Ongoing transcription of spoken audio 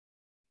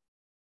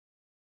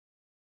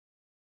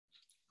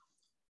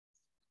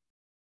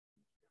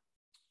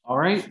All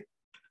right.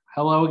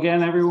 Hello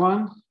again,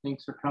 everyone.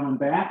 Thanks for coming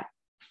back.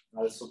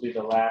 This will be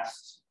the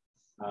last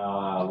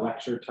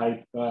lecture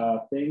type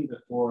thing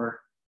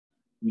before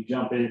we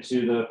jump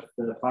into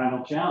the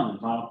final challenge,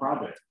 final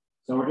project.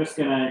 So we're just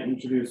going to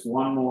introduce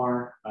one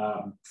more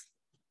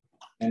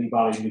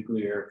antibody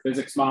nuclear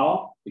physics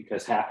model,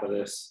 because half of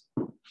this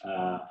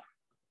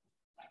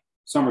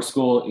summer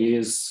school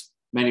is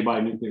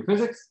antibody nuclear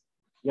physics.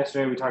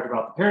 Yesterday we talked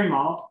about the pairing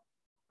model.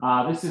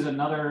 This is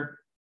another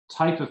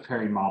type of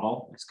pairing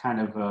model. It's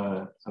kind of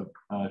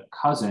a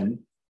cousin.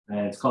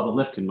 It's called the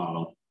Lipkin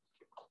model.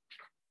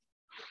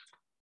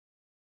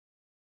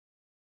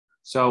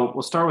 So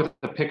we'll start with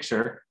a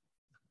picture.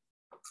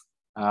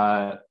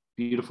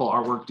 Beautiful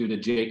artwork due to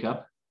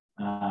Jacob.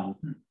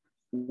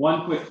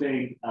 One quick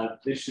thing,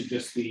 this should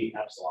just be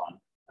epsilon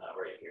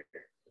right here,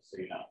 just so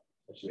you know.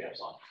 It should be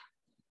epsilon.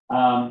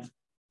 I'm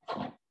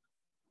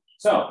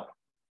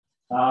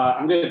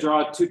going to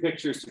draw two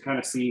pictures to kind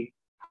of see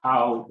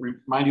how,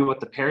 remind you what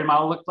the pairing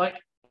model looked like,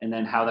 and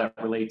then how that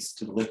relates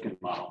to the Lipkin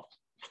model.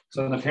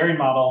 So in the pairing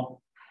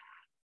model,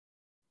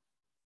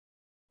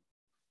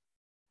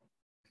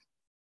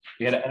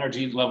 we had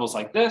energy levels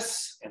like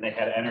this, and they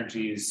had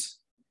energies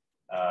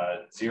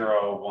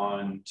 0,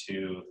 1,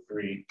 2,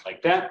 3,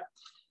 like that.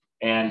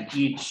 And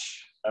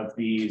each of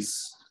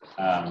these,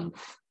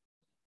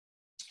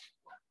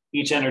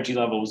 each energy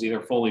level was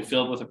either fully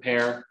filled with a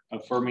pair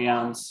of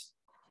fermions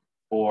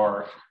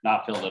or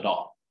not filled at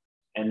all.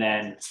 And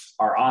then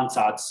our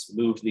ansatz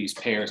moved these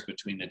pairs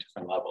between the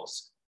different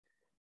levels.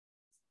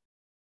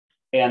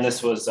 And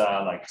this was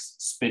like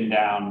spin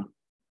down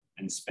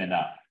and spin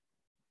up.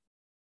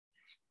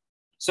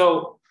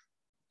 So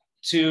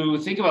to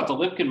think about the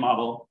Lipkin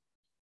model,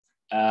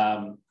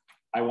 I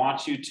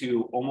want you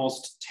to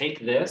almost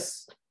take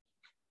this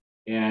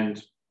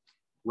and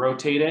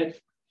rotate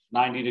it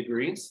 90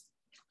 degrees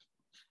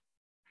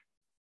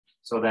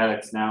so that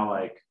it's now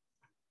like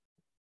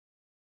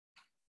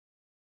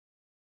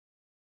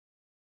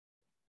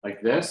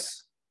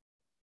this.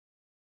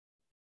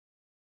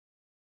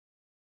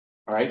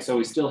 All right, so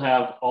we still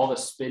have all the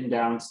spin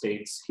down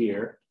states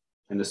here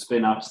and the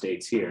spin up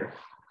states here.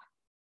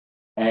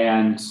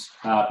 And,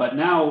 but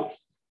now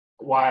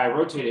why I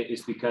rotate it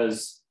is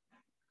because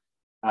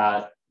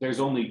there's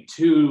only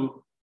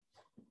two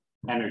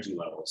energy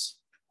levels.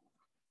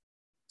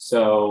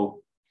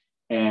 So,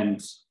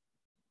 and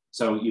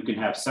so you can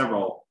have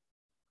several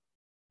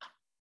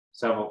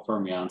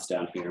fermions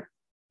down here.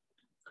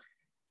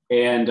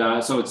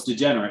 And so it's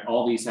degenerate.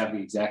 All these have the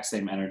exact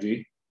same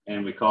energy.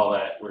 And we call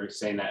that, we're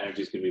saying that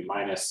energy is going to be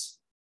minus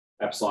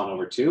epsilon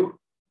over 2.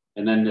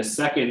 And then the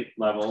second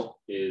level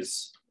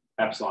is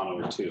epsilon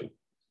over 2.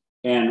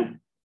 And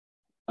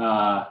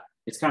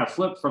it's kind of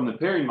flipped from the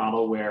pairing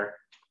model where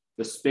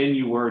the spin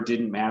you were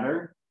didn't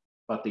matter,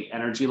 but the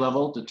energy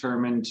level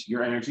determined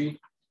your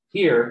energy.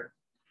 Here,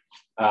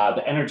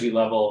 the energy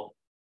level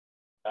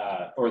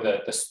or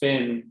the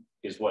spin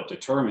is what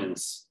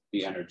determines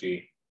the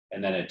energy.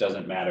 And then it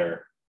doesn't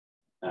matter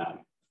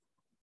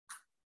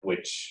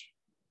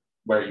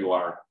where you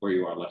are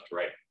left to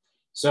right.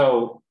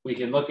 So we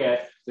can look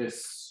at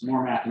this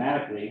more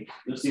mathematically.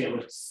 You'll see it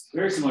looks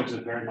very similar to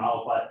the pairing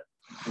model, but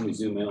let me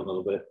zoom in a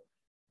little bit.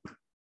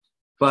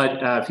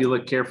 But if you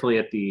look carefully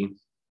at the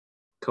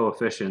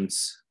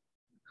coefficients,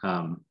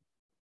 you'll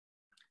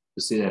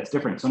see that it's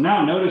different. So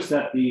now notice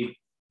that the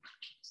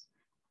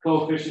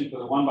coefficient for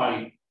the one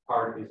body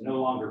part is no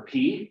longer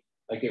P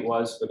like it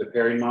was for the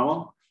pairing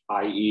model,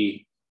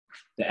 i.e.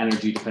 the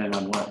energy depending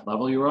on what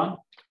level you're on,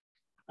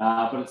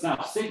 but it's now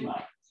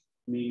sigma,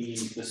 meaning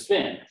the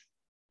spin.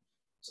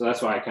 So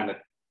that's why I kind of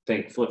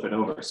think flip it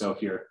over. So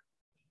if you're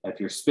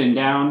spin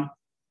down,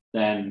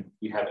 then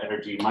you have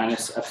energy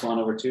minus epsilon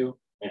over 2.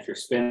 And if you're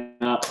spin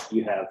up,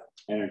 you have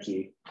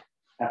energy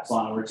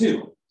epsilon over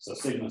 2. So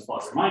sigma is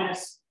plus or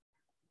minus,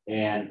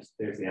 and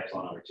there's the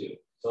epsilon over 2.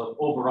 So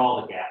overall,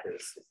 the gap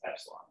is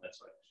epsilon.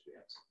 That's why it should be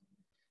epsilon.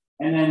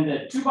 And then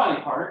the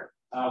two-body part,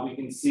 we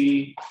can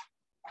see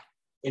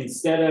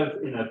instead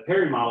of in a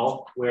pairing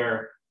model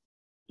where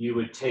you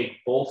would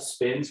take both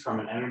spins from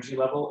an energy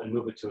level and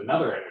move it to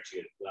another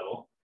energy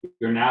level,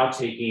 you're now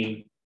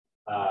taking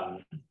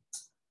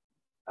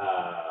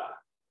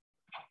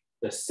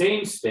the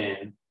same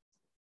spin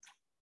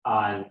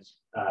on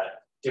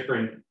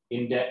different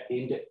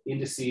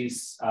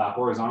indices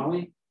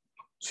horizontally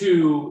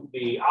to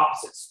the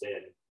opposite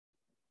spin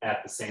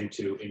at the same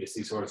two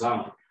indices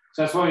horizontally.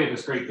 So that's why we have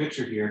this great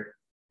picture here.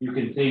 You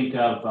can think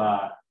of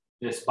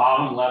this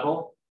bottom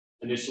level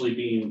initially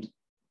being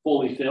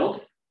fully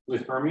filled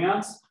with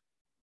fermions,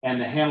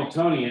 and the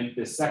Hamiltonian,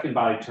 this second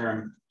body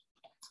term,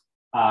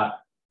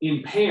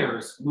 in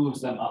pairs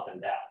moves them up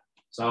and down.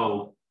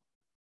 So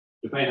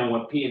depending on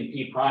what P and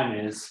P prime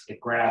is,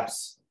 it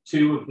grabs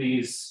two of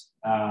these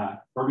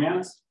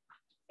fermions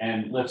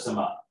and lifts them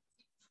up.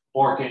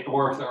 Or if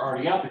they're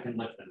already up, it can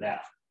lift them down.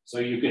 So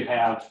you could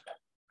have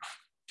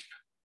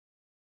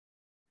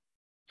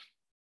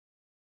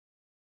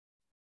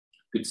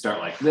start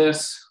like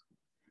this.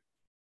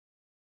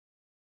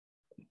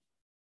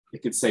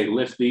 it could say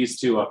lift these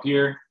two up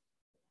here.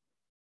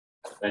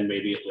 Then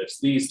maybe it lifts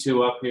these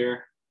two up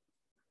here.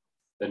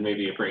 Then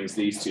maybe it brings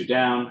these two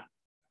down.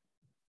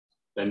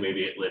 Then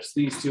maybe it lifts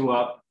these two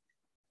up.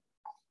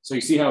 So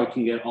you see how it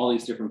can get all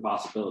these different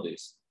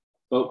possibilities.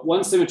 But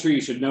one symmetry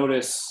you should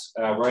notice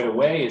right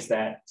away is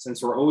that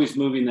since we're always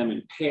moving them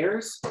in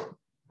pairs,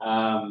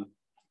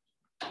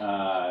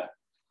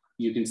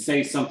 you can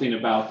say something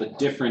about the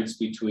difference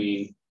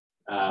between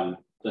the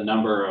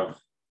number of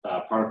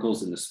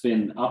particles in the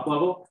spin up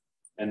level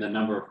and the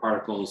number of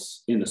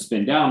particles in the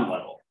spin down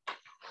level.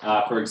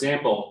 For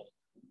example,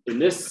 in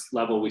this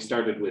level, we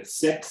started with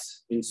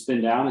 6 in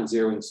spin down and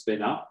 0 in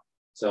spin up.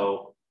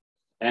 So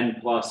n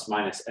plus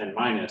minus n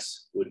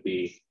minus would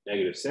be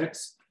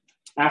 -6.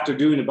 After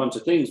doing a bunch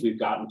of things, we've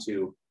gotten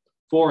to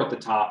 4 at the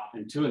top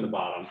and 2 in the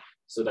bottom.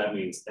 So that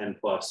means n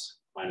plus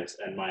minus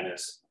n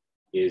minus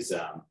is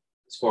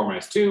 4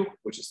 minus 2,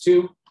 which is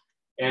 2.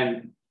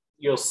 And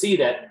you'll see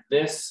that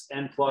this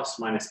n plus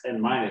minus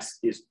n minus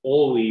is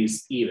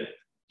always even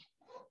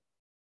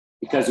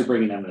because you're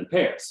bringing them in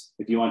pairs.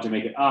 If you want to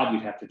make it odd,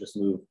 you'd have to just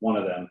move one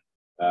of them,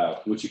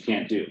 which you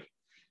can't do.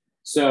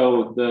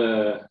 So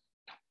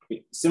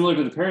similar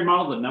to the pairing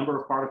model, the number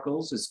of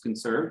particles is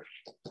conserved,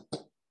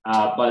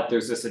 but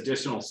there's this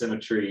additional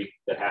symmetry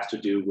that has to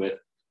do with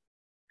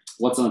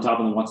what's on the top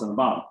and then what's on the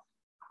bottom.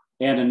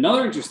 And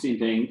another interesting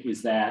thing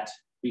is that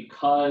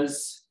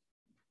because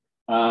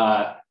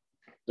the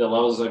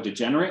levels are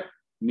degenerate,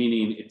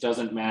 meaning it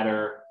doesn't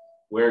matter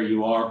where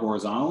you are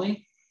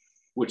horizontally,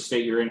 which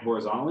state you're in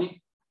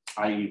horizontally,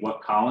 i.e.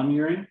 what column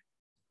you're in.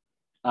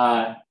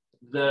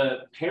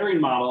 The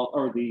pairing model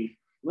or the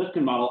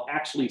Lipkin model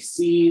actually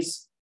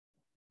sees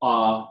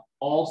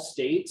all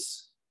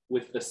states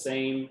with the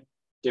same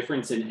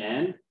difference in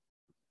n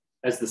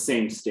as the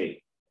same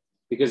state,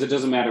 because it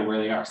doesn't matter where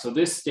they are. So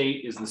this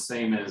state is the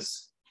same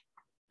as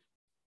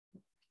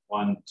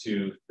 1,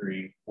 2,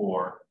 3,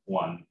 4,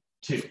 1,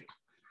 2.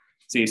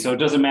 See, so it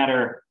doesn't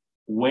matter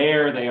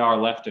where they are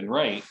left and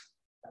right,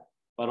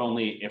 but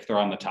only if they're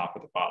on the top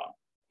or the bottom.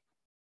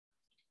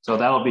 So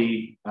that'll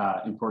be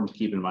important to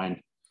keep in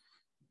mind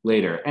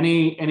later.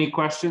 Any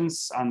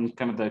questions on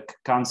kind of the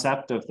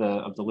concept of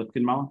the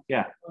Lipkin model?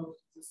 Yeah.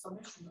 The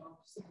summation of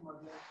sigma,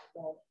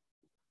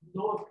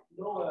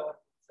 lower,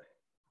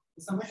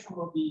 the summation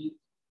will be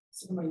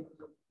sigma equal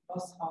to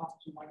plus half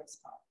to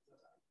minus half.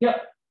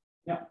 Yep.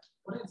 Yeah.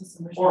 What is the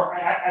summation? Or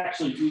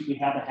actually, we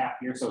have a half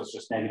here, so it's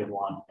just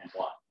 -1 and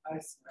 1. I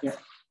see. Yeah.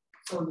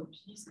 So the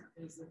piece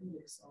is the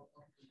index of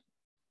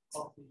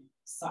the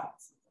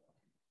sides.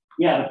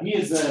 Yeah, the P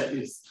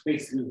is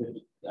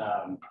basically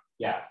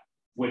the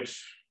which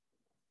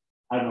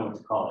I don't know what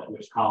to call it,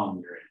 which column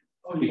you're in.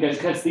 Oh,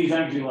 because these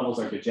energy levels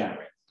are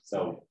degenerate.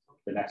 So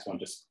the next one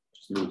just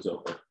moves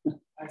over.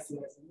 I see.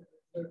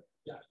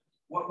 Yeah.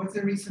 What's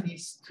the reason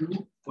it's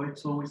 2? Why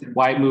it's always in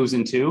Why it moves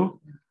in 2?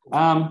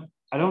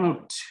 I don't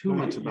know too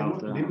much about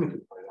that.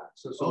 Limited by that.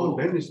 So what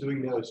Ben is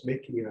doing now is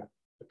making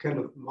a kind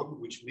of model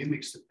which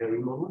mimics the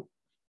pairing model,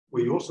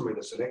 where you also made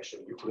a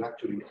selection. You could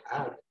actually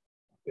add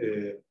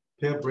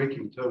pair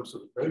breaking terms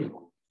of the pairing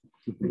model.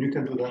 And you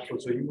can do that one.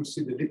 So you will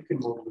see the Lipkin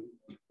model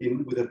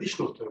with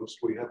additional terms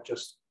where you have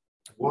just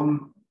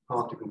one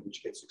particle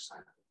which gets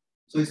excited.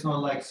 So it's not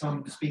like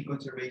some spin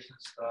conservation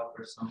stuff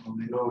or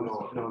something.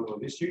 No.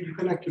 This you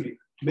can actually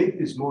make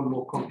this more and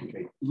more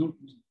complicated.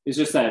 It's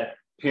just that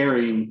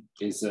pairing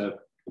is a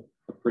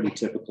pretty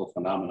typical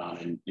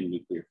phenomenon in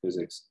nuclear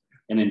physics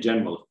and in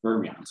general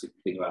fermions. If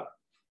you think about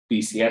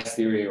BCS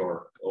theory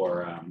or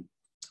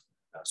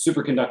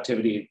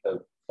superconductivity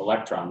of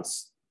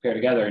electrons pair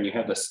together, and you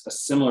have a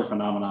similar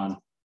phenomenon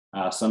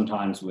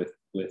sometimes with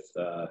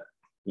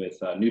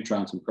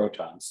neutrons and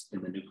protons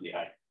in the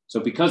nuclei. So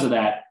because of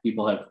that,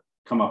 people have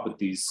come up with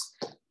these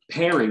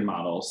pairing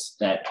models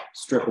that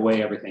strip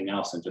away everything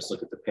else and just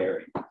look at the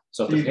pairing.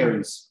 So the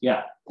pairings,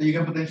 yeah. So you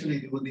can potentially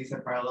do this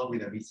in parallel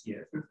with a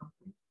BCS or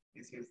something?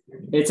 BCS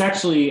theory? It's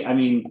actually, I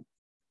mean,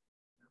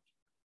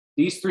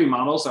 these 3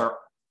 models are,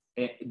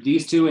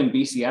 these 2 and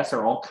BCS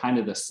are all kind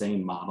of the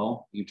same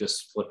model. You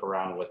just flip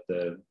around with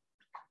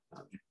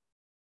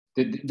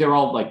they're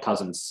all like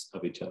cousins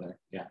of each other,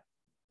 yeah.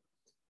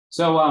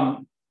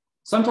 So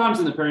sometimes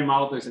in the pairing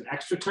model, there's an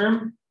extra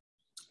term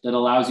that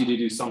allows you to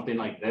do something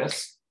like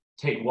this.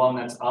 Take one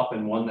that's up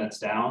and one that's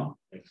down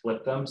and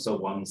flip them. So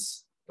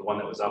the one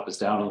that was up is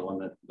down and the one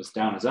that was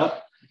down is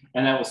up.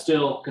 And that will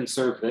still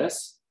conserve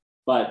this,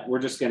 but we're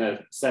just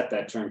gonna set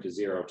that term to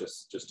 0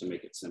 just to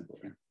make it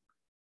simpler.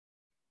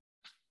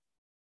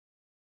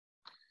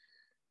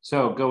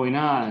 So going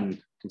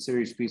on, consider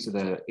each piece of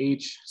the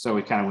H. So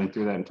we kind of went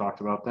through that and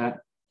talked about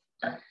that.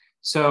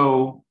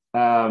 So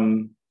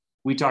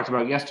we talked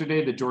about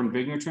yesterday the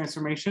Jordan-Wigner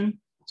transformation.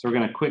 So we're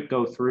gonna quick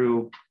go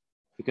through,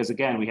 because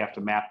again, we have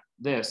to map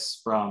this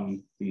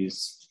from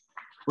these.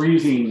 We're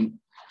using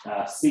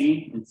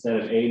C instead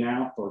of A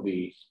now for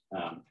the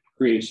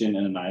creation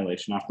and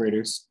annihilation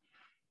operators,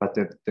 but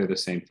they're the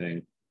same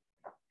thing.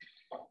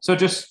 So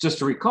just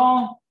to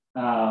recall,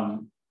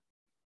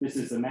 this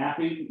is the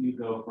mapping. You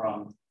go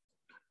from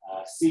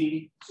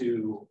C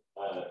to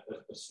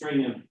a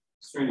string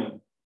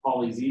of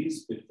poly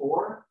z's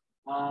before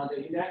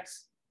the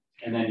index,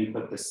 and then you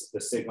put the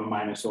sigma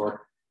minus,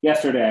 or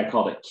yesterday I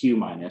called it q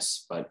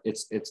minus, but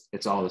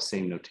it's all the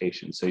same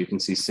notation. So you can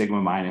see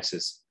sigma minus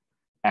is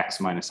x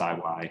minus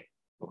iy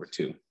over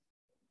 2.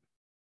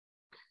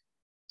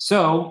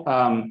 So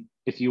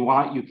if you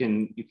want, you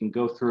can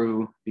go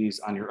through these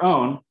on your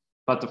own,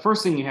 but the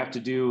first thing you have to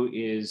do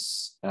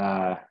is,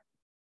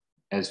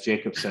 as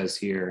Jacob says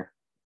here,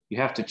 you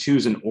have to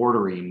choose an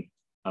ordering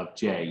of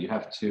J. You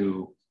have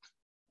to,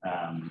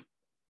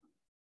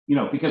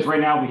 because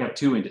right now we have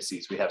 2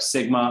 indices. We have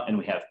sigma and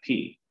we have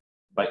P,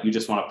 but you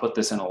just want to put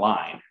this in a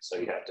line. So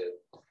you have to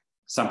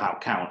somehow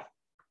count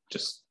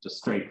just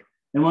straight.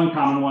 And one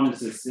common one is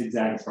this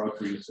zigzag approach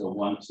where you just go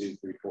 1, 2,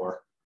 3,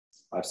 4,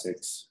 5,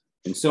 6,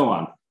 and so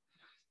on.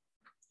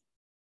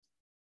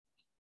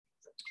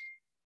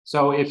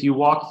 So if you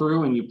walk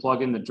through and you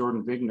plug in the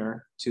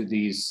Jordan-Wigner to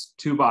these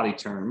 2 body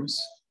terms,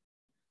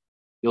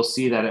 you'll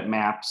see that it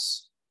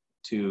maps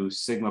to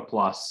sigma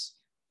plus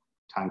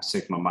times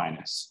sigma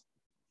minus.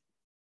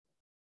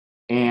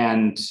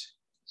 And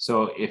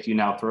so if you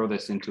now throw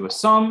this into a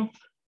sum,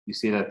 you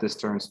see that this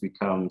term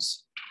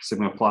becomes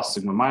sigma plus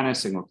sigma minus,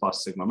 sigma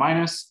plus sigma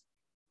minus.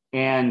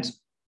 And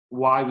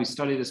why we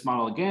study this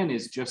model again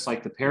is just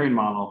like the pairing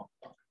model,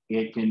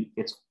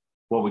 it's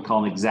what we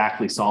call an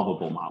exactly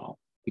solvable model.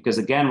 Because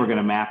again, we're going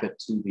to map it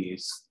to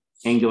these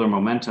angular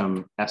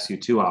momentum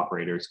SU2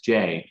 operators,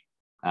 J.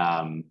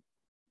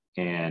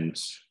 And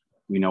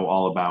we know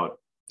all about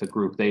the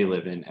group they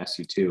live in,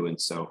 SU2.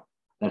 And so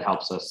that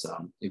helps us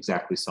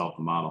exactly solve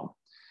the model.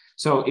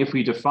 So if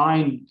we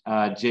define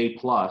J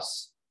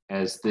plus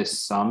as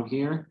this sum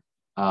here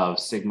of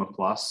sigma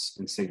plus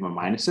and sigma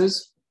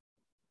minuses,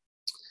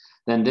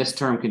 then this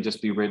term can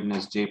just be written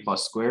as J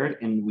plus squared,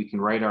 and we can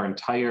write our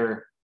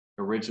entire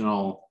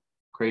original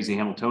crazy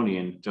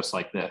Hamiltonian just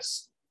like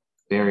this.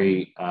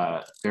 Very,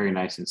 very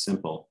nice and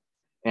simple.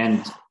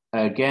 And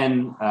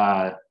again,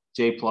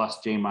 J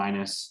plus, J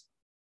minus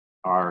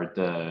are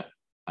the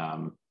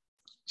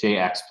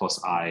Jx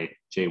plus I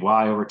Jy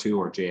over 2,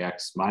 or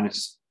Jx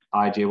minus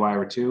I Jy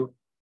over 2.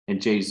 And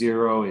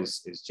J0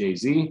 is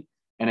Jz.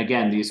 And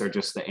again, these are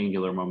just the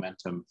angular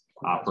momentum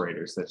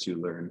operators that you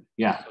learn.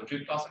 Yeah. So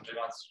J plus and J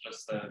minus is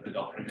just the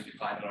doctrine we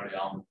defined already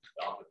on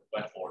the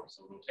whiteboard.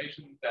 So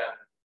rotation, then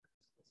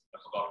I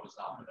forgot what's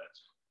after that.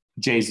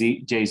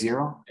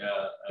 J0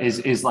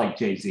 is like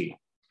Jz.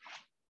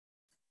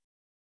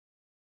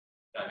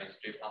 I mean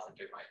J plus and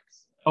J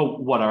minus. Oh,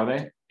 what are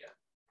they?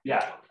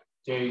 Yeah.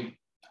 Yeah.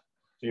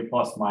 J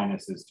plus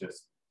minus is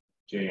just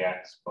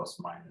Jx plus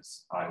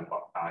minus I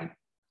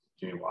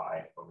Jy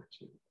over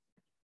 2.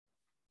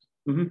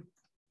 Mm-hmm.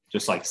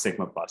 Just like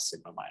sigma plus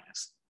sigma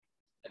minus.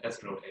 And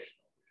that's rotation.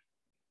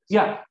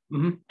 Yeah.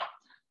 Mm-hmm.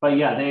 But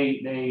yeah,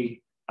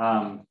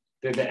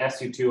 they're the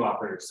SU2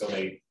 operators, so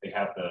they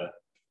have the,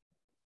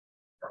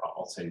 or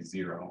I'll say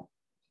 0.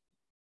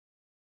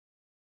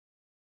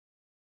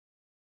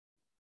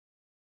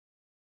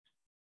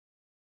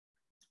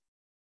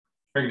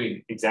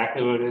 Figuring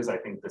exactly what it is, I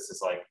think this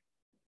is like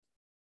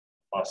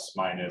plus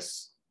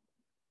minus,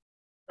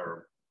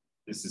 or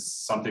this is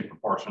something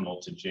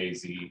proportional to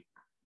Jz,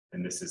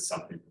 and this is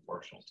something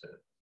proportional to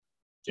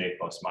J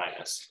plus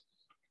minus.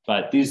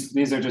 But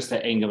these are just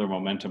the angular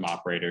momentum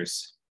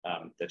operators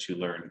that you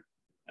learn.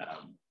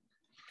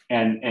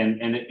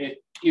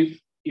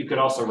 You could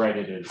also write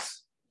it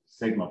as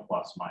sigma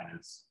plus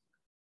minus,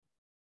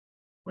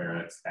 where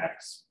it's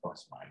x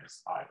plus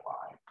minus Iy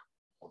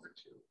over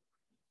 2.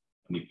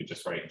 And you could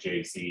just write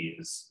Jz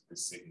is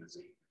sigma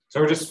z. So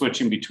we're just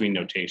switching between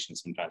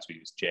notations. Sometimes we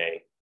use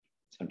J,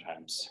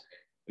 sometimes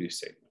we use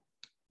sigma.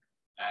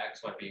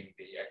 X might be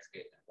the X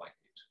gate and Y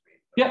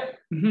gate. Yeah.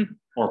 Mm-hmm.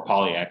 Or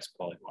poly X,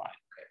 poly Y.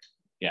 Okay.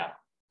 Yeah.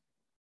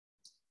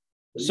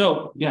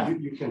 So yeah,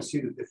 you can see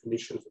the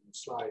definitions in the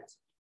slides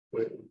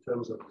where in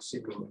terms of the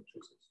signal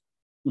matrices.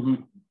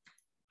 Mm-hmm.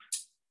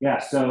 Yeah.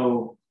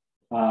 So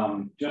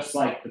just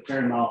like the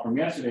paired model from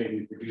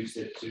yesterday, we reduced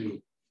it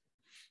to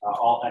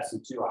all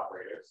SU2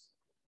 operators.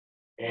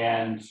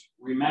 And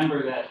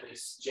remember that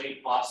this J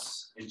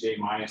plus and J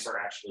minus are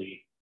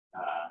actually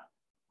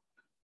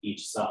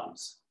each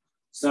sums.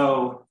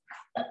 So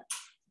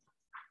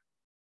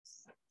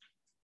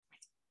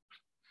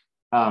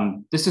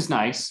this is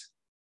nice,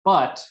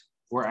 but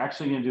we're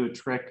actually going to do a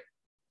trick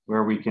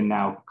where we can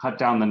now cut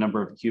down the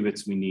number of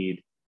qubits we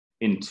need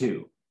in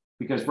 2.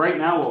 Because right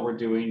now what we're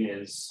doing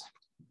is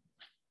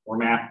we're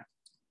mapped,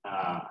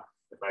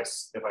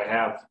 if I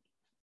have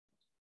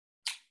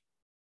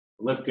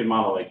a Lipkin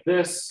model like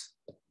this,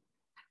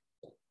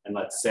 and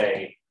let's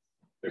say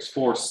there's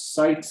 4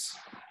 sites.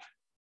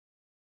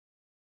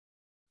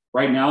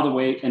 Right now the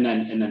way, and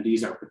then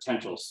these are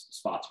potential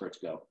spots for it to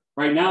go.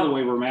 Right now the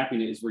way we're mapping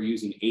it is we're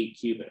using 8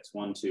 qubits,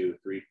 1, 2,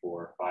 3,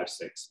 4, 5,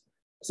 6,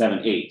 7,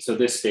 8. So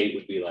this state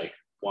would be like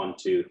 1,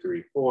 2,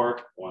 3, 4,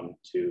 1,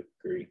 2,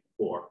 3,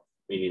 4,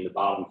 meaning the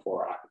bottom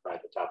 4 occupy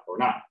the top 4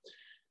 not.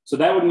 So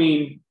that would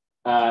mean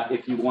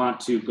if you want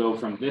to go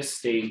from this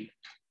state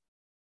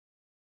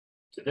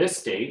to this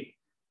state,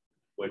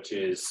 which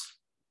is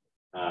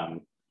 1,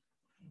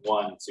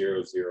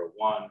 0, 0,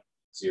 1,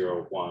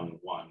 0, 1,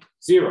 1,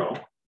 0.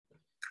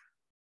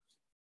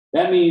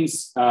 That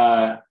means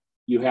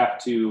you have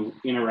to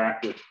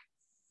interact with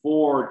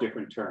 4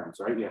 different terms,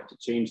 right? You have to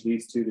change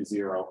these 2 to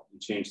 0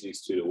 and change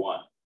these 2 to 1.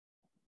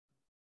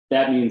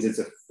 That means it's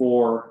a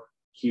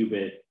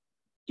 4-qubit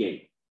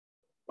gate.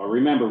 But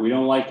remember, we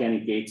don't like any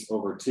gates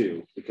over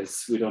 2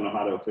 because we don't know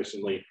how to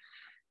efficiently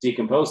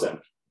decompose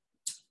them.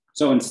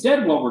 So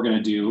instead, what we're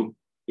going to do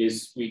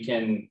is we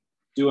can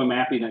do a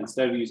mapping that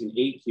instead of using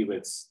 8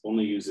 qubits,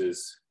 only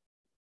uses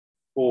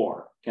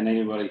 4. Can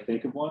anybody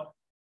think of one?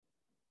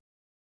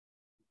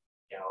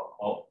 Yeah,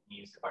 all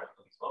means the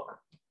particle is slower.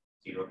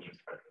 0 means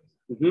the particle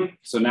is.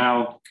 So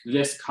now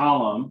this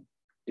column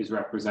is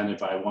represented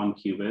by 1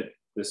 qubit.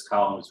 This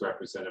column is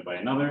represented by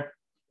another.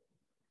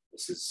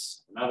 This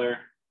is another,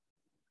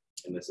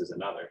 and this is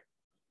another.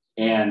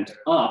 And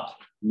up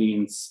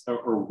means,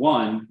 or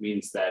 1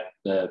 means that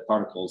the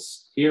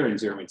particle's here and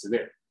 0 means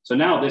there. So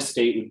now this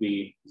state would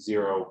be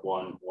 0,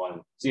 1,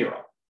 1,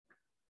 0.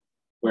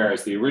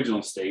 Whereas the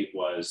original state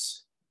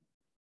was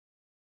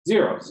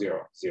 0,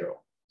 0,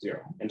 0, 0.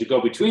 And to go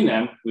between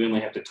them, we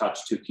only have to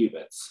touch 2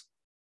 qubits.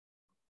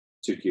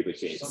 2 qubit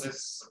gates. So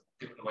this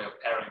different way of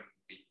pairing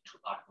the 2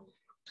 particles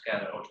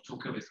together or 2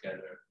 qubits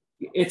together.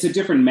 It's a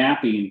different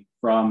mapping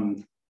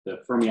from the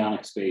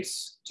fermionic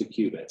space to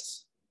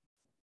qubits.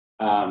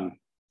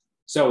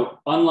 So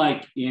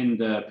unlike in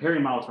the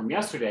pairing model from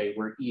yesterday,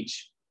 where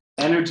each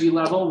energy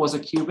level was a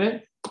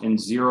qubit and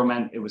 0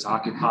 meant it was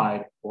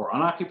occupied or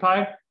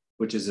unoccupied,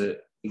 which is an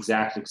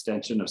exact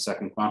extension of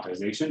second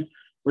quantization,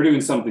 we're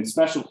doing something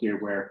special here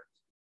where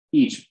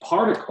each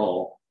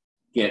particle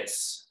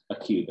gets a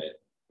qubit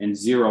and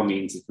 0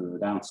 means it's in the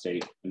down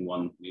state and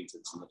 1 means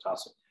it's in the top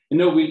state. And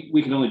no,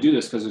 we can only do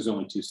this because there's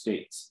only 2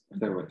 states. If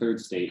there were a 3rd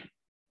state,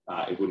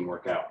 it wouldn't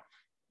work out.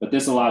 But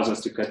this allows us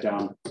to cut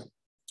down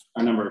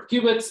our number of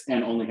qubits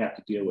and only have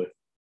to deal with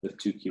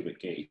 2 qubit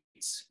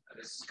gates. And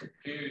this is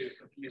completely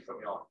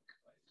fermionic.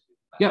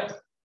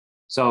 Yep.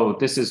 So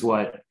this is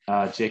what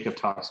Jacob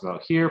talks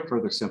about here,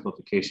 further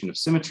simplification of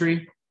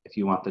symmetry, if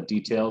you want the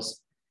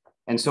details.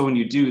 And so when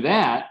you do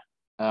that,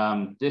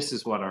 this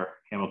is what our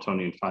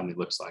Hamiltonian finally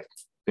looks like,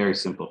 very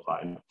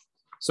simplified.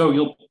 So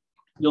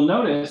you'll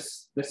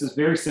notice this is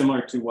very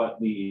similar to what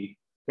the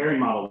pairing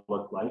model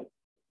looked like,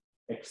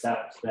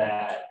 except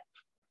that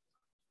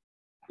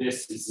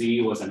this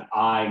Z was an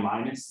I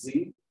minus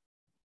Z.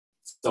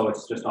 So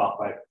it's just off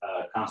by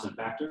a constant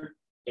factor.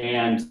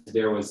 And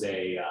there was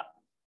a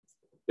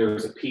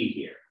P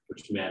here,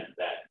 which meant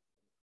that,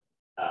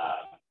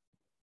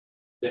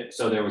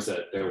 so there was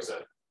a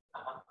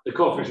the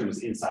coefficient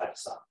was inside the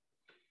sum.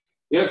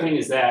 The other thing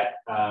is that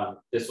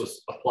this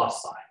was a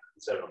plus sign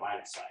instead of a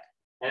minus sign.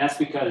 And that's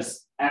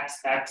because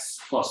XX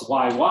plus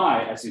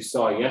YY, as you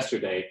saw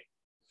yesterday,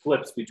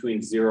 flips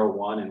between 0,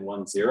 1 and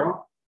 1,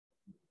 0.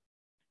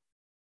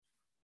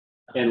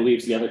 And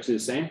leaves the other 2 the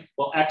same.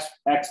 Well, X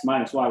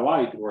minus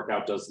YY, you can work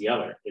out, does the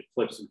other. It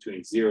flips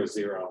between 0,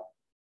 0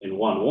 and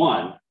 1,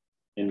 1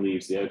 and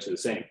leaves the other 2 the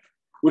same,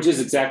 which is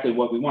exactly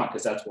what we want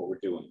because that's what we're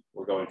doing.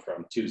 We're going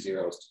from 2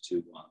 zeros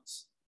to 2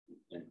 1s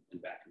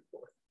and back and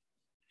forth.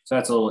 So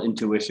that's a little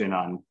intuition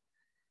on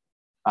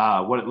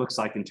what it looks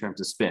like in terms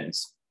of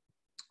spins.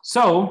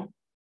 So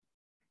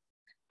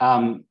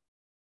let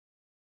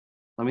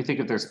me think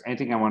if there's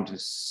anything I wanted to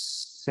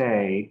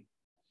say.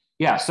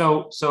 Yeah,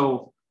 so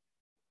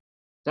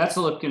that's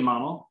the Lipkin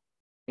model.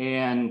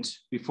 And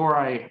before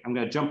I'm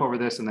going to jump over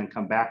this and then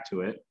come back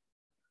to it.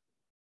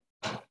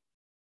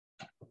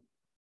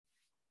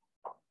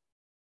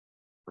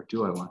 Or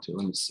do I want to?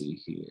 Let me see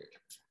here.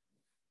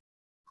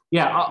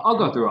 Yeah, I'll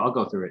go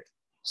through it.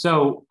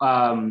 So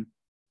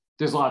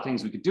there's a lot of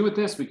things we could do with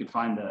this. We could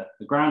find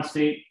the ground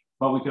state,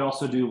 but we could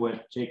also do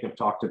what Jacob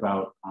talked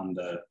about on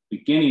the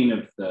beginning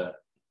of the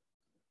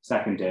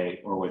second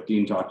day, or what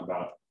Dean talked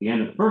about at the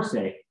end of the first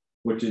day,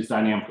 which is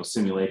dynamical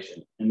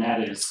simulation. And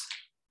that is,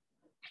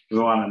 we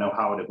want to know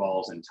how it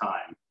evolves in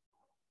time.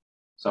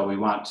 So we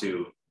want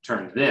to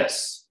turn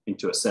this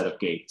into a set of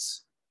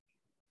gates.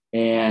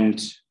 And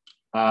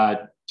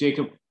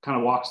Jacob kind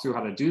of walks through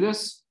how to do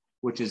this,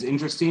 which is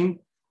interesting.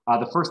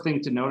 The first thing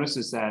to notice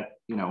is that,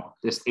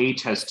 this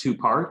H has 2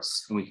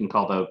 parts, and we can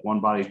call the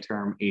one-body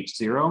term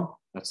H0,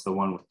 that's the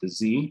one with the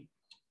Z,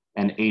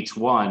 and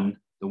H1,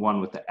 the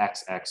one with the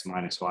XX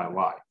minus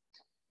YY.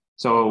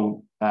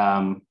 So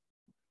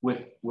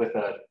with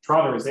a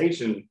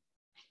trotterization,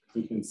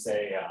 we can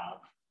say,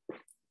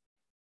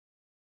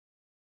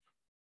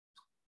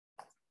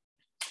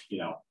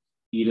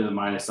 e to the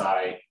minus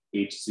I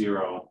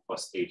H0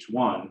 plus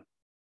H1.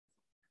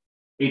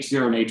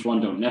 H0 and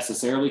H1 don't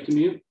necessarily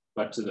commute,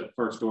 but to the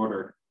first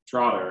order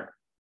trotter,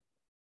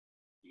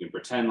 you can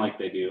pretend like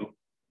they do.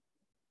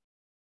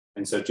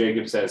 And so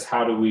Jacob says,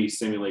 how do we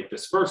simulate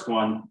this first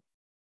one?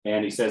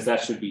 And he says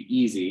that should be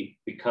easy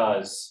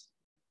because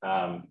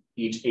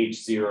each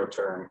H0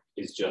 term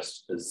is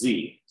just a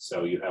Z.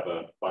 So you have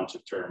a bunch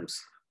of terms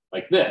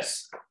like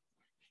this.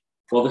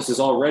 Well, this is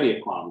already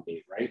a quantum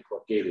gate, right?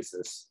 What gate is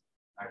this?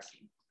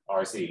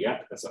 RZ, yeah,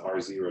 that's an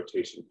RZ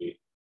rotation gate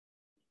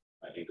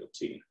at angle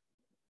T.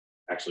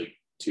 Actually,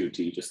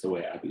 2T, just the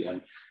way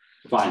IBM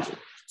defines it.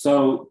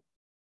 So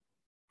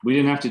we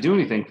didn't have to do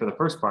anything for the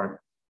first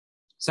part.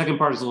 Second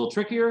part is a little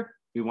trickier.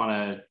 We want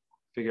to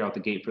figure out the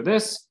gate for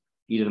this,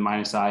 e to the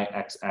minus I,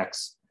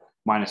 xx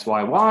minus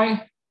yy.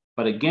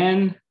 But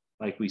again,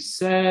 like we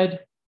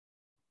said,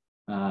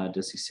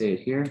 does he say it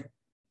here?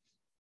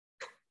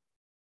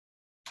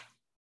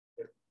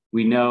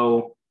 We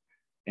know,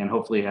 and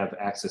hopefully have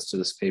access to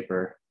this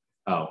paper.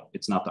 Oh,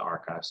 it's not the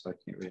archive, so I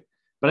can't read it.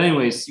 But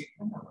anyways,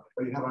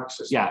 But you have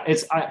access. yeah,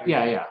 it's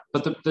yeah.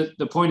 But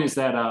the point is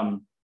that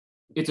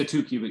it's a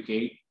 2-qubit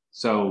gate,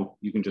 so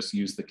you can just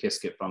use the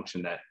Qiskit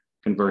function that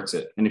converts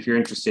it. And if you're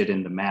interested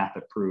in the math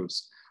that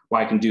proves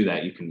why I can do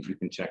that, you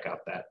can check out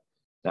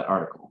that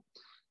article.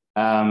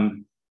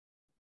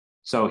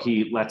 So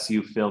he lets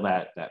you fill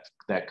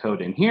that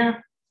code in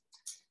here.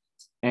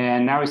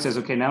 And now he says,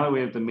 okay, now that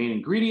we have the main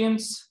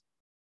ingredients,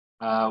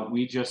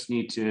 we just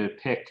need to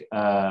pick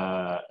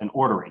an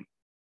ordering,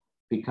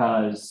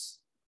 because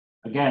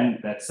again,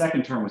 that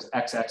second term was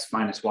xx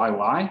minus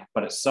yy,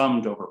 but it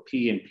summed over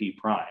p and p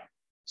prime.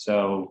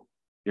 So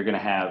you're going to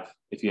have,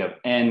 if you have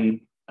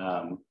n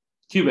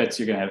qubits,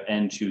 you're going to have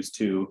n choose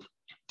 2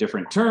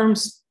 different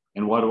terms.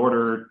 In what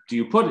order do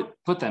you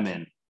put them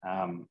in?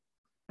 And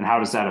how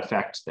does that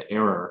affect the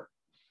error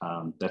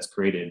that's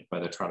created by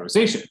the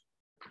trauterization?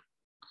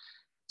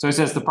 So he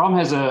says the problem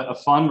has a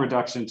fun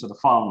reduction to the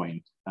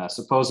following.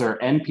 Suppose there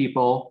are n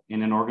people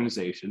in an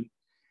organization,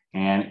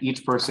 and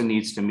each person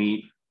needs to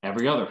meet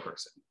every other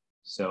person.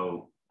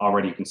 So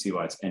already you can see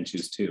why it's n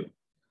choose 2.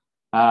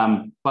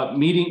 But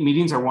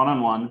meetings are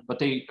one-on-one, but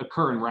they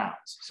occur in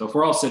rounds. So if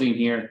we're all sitting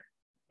here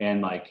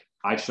and like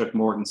I shook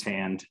Morgan's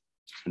hand,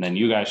 and then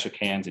you guys shook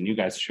hands and you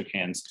guys shook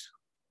hands,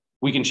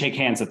 we can shake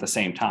hands at the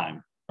same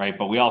time, right?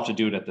 But we all have to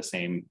do it at the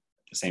same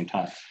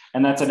time.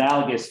 And that's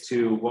analogous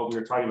to what we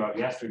were talking about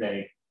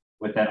yesterday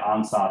with that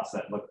ansatz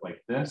that looked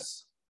like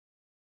this.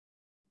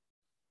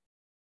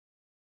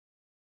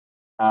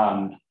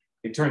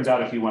 It turns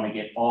out if you want to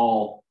get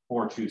all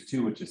 4 choose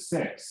 2, which is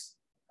 6,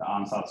 the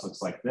ansatz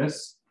looks like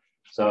this.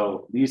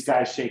 So these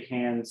guys shake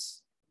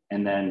hands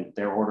and then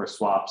their order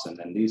swaps, and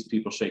then these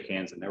people shake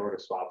hands and their order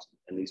swaps,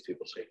 and these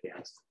people shake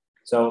hands.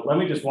 So let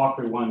me just walk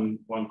through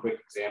one quick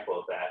example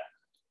of that,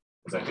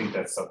 because I think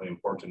that's something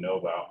important to know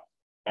about.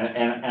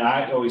 And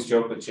I always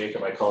joke with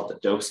Jacob, I call it the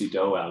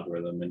do-si-do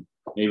algorithm, and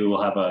maybe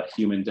we'll have a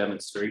human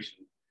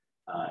demonstration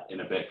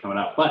in a bit coming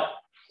up. But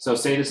so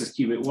say this is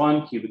qubit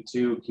 1, qubit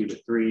 2,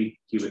 qubit 3,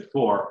 qubit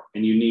 4,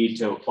 and you need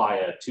to apply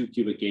a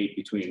 2-qubit gate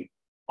between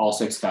all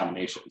 6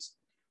 combinations.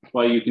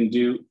 Well, you can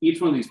do,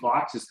 each one of these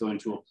blocks is going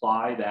to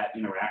apply that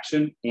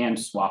interaction and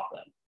swap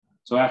them.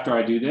 So after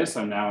I do this,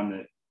 I'm now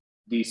in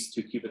these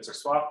 2 qubits are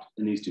swapped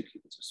and these 2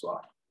 qubits are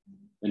swapped.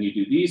 Then you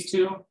do these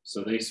 2,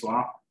 so they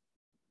swap,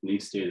 and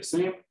these stay the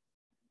same.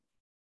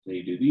 Then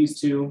you do these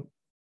 2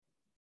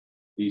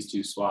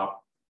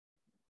 swap.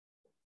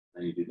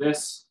 Then you do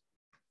this,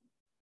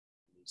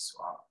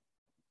 swap,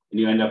 and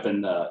you end up in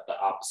the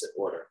opposite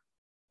order.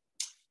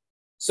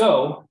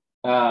 So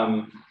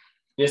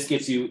this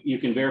gets you, you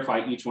can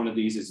verify each one of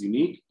these is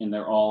unique, and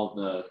they're all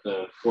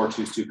the 4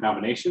 choose 2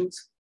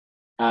 combinations.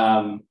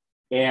 And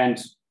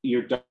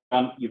you've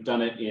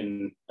done it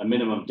in a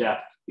minimum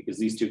depth, because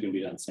these 2 can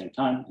be done at the same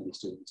time, and these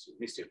 2, these 2,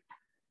 these 2.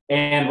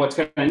 And what's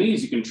kind of neat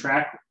is you can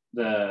track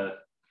the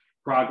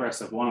progress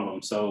of one of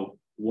them. So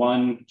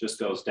 1 just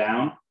goes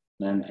down,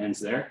 then ends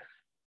there.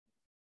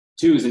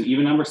 2 is an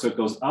even number, so it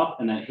goes up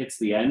and then it hits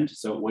the end.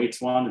 So it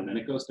waits 1 and then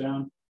it goes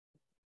down.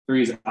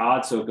 3 is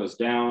odd, so it goes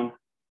down.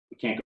 It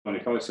can't go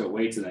any further, so it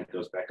waits and then it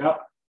goes back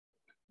up.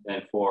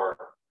 Then 4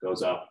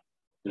 goes up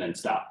and then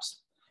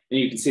stops. And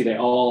you can see they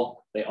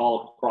all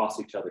cross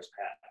each other's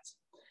paths.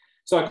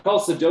 So I call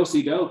this the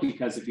do-si-do,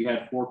 because if you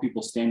had 4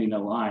 people standing in a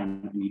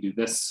line and you do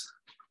this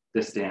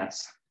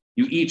dance,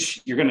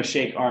 you're going to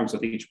shake arms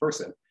with each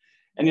person.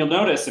 And you'll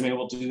notice, I mean,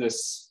 we'll do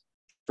this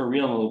for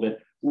real in a little bit.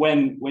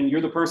 When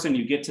you're the person,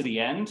 you get to the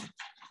end,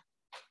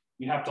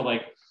 you have to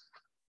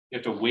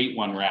wait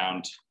 1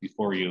 round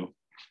before you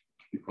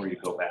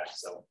go back.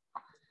 So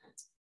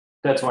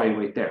that's why you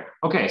wait there.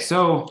 Okay,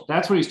 so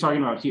that's what he's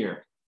talking about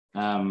here.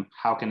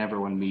 How can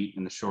everyone meet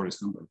in the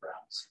shortest number of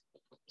rounds?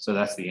 So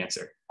that's the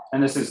answer.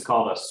 And this is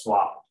called a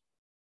swap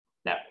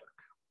network.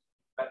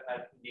 But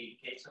in the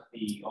case of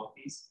the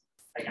office,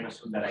 I can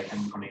assume that I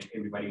can connect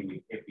everybody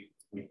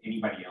with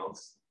anybody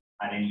else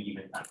at any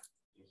given time.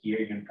 Here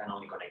you can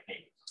only connect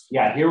neighbors.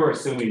 Yeah, here we're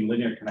assuming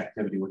linear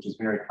connectivity, which is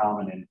very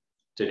common in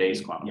today's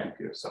quantum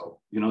computer.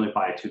 So you can only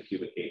apply a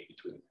 2-qubit gate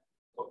between them.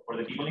 For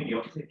the people in the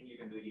office, I think you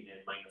can do it in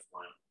n-1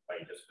 by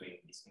just doing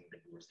this thing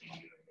that you were saying the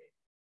other day.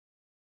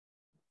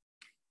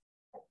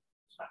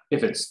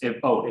 If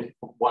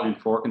 1 and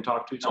 4 can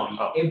talk to each other.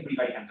 No,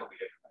 everybody can talk with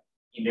everybody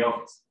in the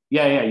office.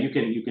 Yeah, you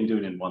can do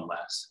it in 1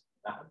 less.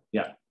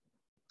 Yeah.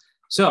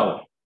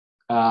 So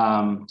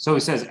he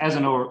says, as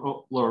an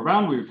lower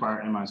round, we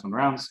require n-1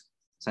 rounds,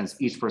 since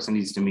each person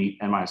needs to meet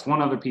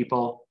n-1 other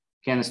people.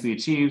 Can this be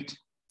achieved?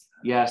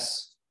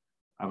 Yes.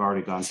 I've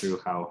already gone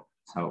through how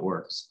it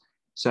works.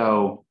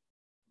 So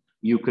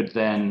you could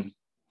then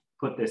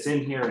put this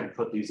in here and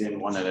put these in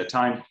one at a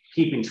time,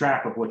 keeping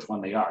track of which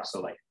one they are.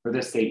 So like for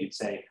this gate, you'd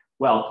say,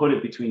 well, put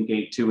it between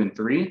gate 2 and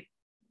 3,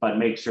 but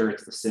make sure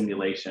it's the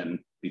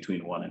simulation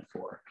between 1 and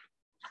 4.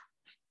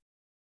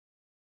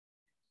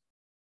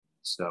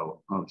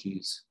 So, oh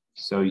geez.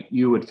 So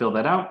you would fill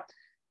that out.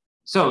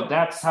 So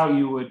that's how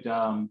you would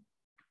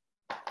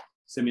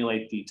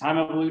simulate the time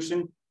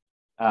evolution.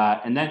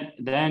 And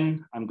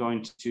then I'm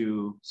going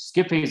to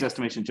skip phase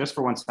estimation just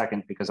for 1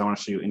 second because I want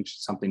to show you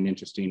something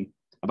interesting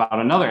about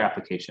another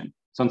application.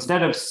 So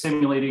instead of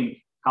simulating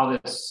how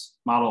this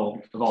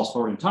model evolves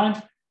forward in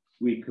time,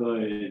 we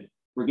could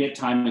forget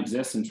time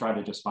exists and try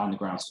to just find the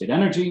ground state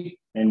energy.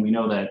 And we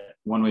know that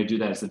one way to do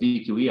that is the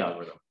VQE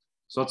algorithm.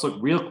 So let's look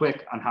real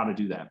quick on how to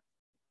do that.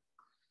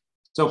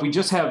 So if we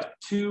just have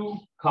 2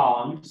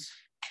 columns,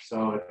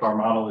 so if our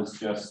model is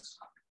just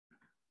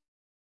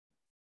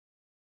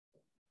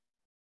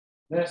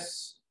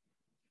this,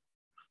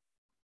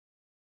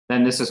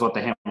 then this is what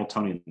the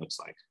Hamiltonian looks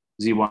like.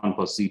 Z1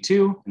 plus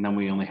Z2, and then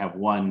we only have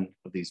one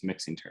of these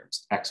mixing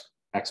terms, x1,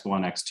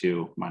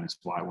 x2 minus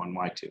y1,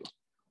 y2.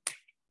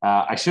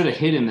 I should have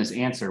hidden this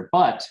answer,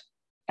 but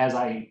as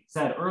I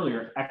said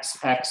earlier,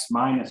 xx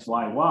minus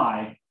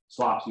yy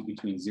swaps you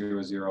between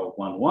 0, 0,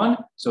 1, 1.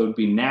 So it'd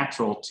be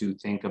natural to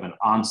think of an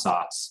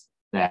ansatz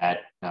that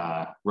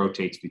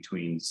rotates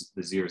between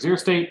the 0, 0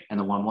 state and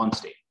the 1, 1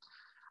 state.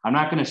 I'm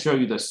not going to show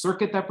you the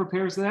circuit that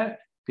prepares that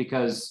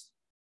because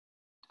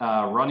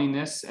running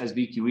this as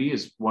VQE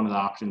is one of the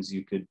options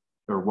you could,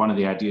 or one of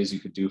the ideas you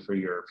could do for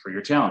your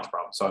challenge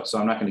problem. So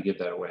I'm not going to give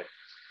that away,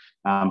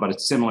 but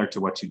it's similar to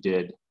what you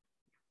did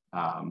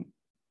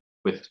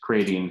with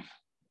creating.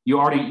 You've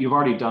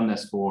already done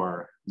this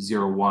for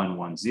 0, 1,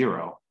 1,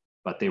 0,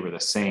 but they were the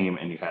same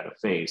and you had a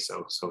phase,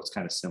 so it's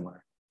kind of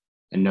similar.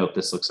 And note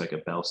this looks like a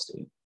Bell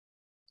state.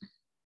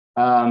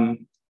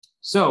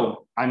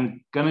 So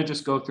I'm going to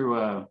just go through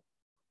a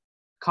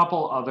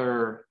couple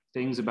other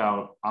things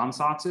about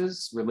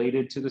ansatzes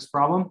related to this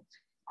problem.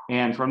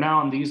 And from now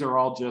on, these are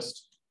all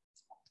just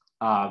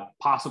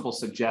possible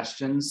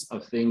suggestions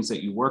of things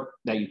that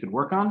you could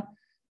work on.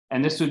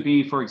 And this would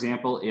be, for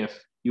example,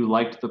 if you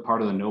liked the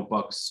part of the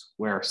notebooks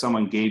where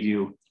someone gave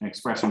you an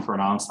expression for an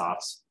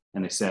ansatz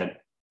and they said,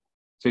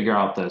 figure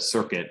out the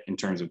circuit in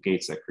terms of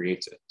gates that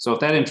creates it. So if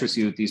that interests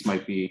you, these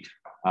might be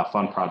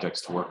fun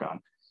projects to work on.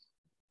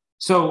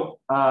 So,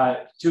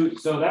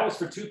 so that was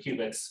for 2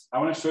 qubits. I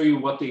want to show you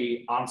what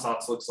the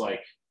ansatz looks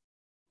like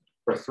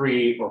for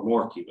 3 or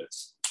more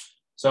qubits.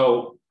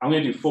 So I'm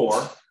going to do 4.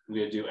 I'm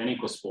going to do n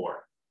equals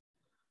 4.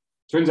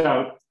 Turns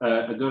out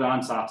a good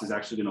ansatz is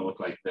actually going to look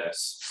like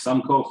this.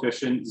 Some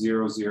coefficient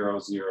 0, 0,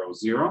 0,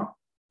 0.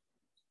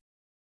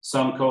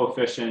 Some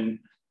coefficient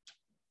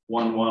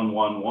 1, 1,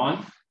 1,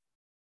 1.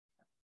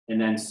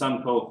 And then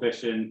some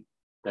coefficient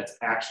that's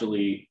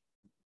actually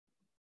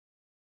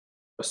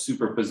a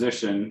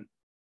superposition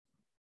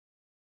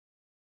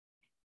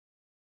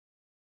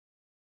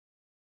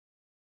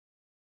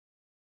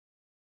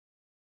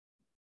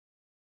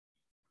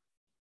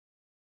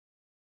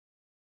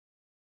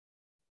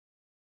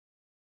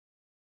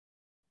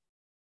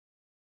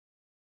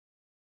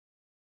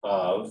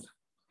of.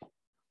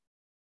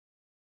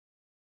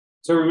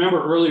 So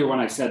remember earlier when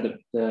I said that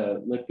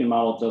the Lipkin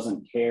model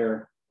doesn't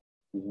care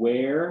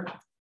where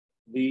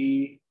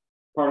the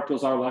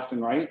particles are left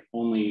and right,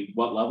 only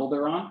what level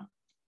they're on.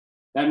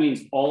 That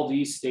means all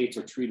these states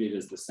are treated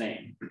as the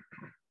same.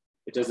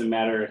 It doesn't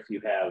matter if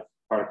you have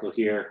particle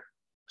here,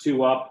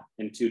 2 up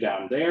and 2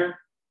 down there,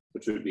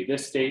 which would be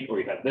this state, or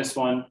you have this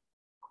one,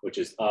 which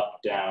is up,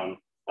 down,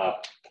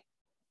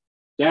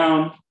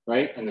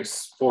 right? And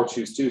there's 4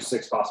 choose 2,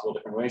 6 possible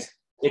different ways.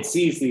 It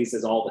sees these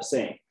as all the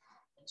same.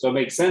 So it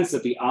makes sense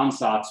that the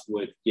ansatz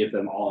would give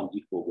them all an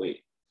equal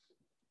weight.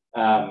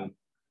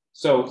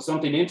 So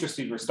something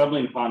interesting we're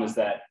stumbling upon is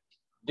that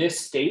this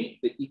state,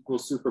 the equal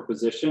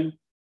superposition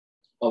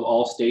of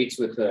all states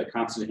with a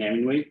constant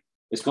Hamming weight,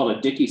 is called a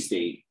Dicke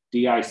state,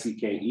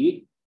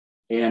 D-I-C-K-E.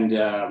 And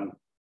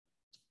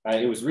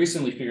it was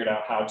recently figured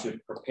out how to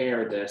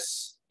prepare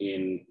this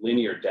in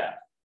linear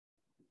depth.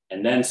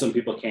 And then some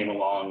people came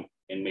along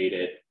and made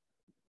it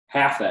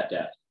half that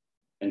depth.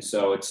 And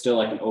so it's still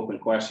like an open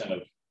question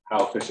of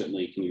how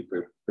efficiently can you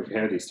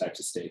prepare these types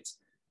of states.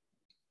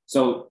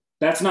 So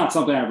that's not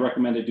something I'd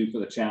recommend to do for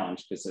the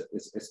challenge because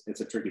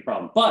it's a tricky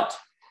problem. But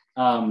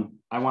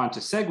I want to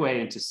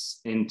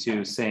segue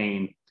into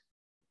saying,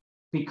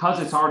 because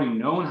it's already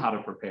known how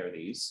to prepare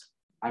these,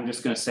 I'm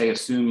just going to say,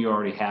 assume you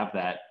already have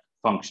that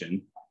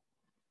function.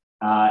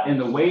 And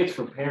the way it's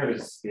prepared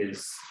is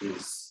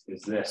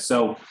this.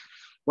 So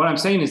what I'm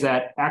saying is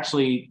that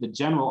actually the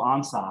general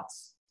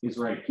ansatz is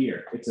right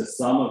here. It's a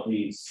sum of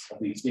these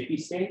Dicke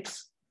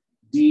states.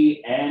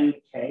 D and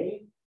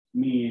K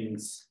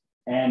means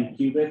n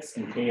qubits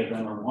and k of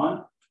them are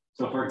 1.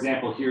 So for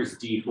example, here's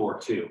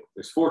D42.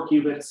 There's 4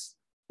 qubits.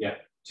 You have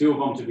 2 of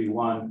them to be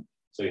 1.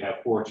 So you have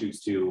 4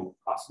 choose 2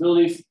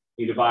 possibilities.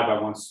 You divide by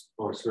 1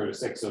 over square root of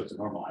 6, so it's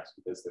normalized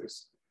because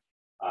there's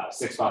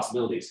 6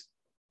 possibilities.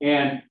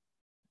 And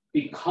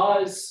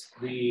because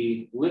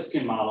the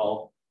Lipkin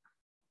model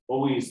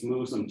always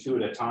moves them 2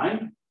 at a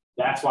time,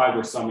 that's why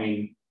we're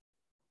summing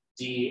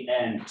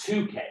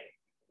dn2k,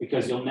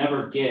 because you'll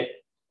never get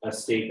a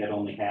state that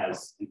only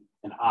has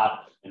an odd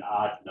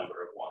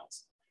number of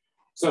ones.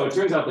 So it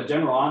turns out the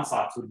general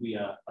onslops would be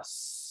a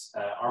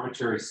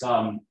arbitrary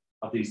sum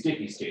of these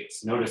Dickey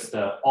states. Notice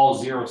the all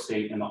 0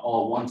 state and the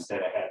all 1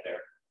 state I had there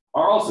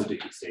are also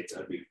Dickey states.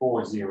 That would be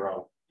 4,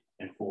 0,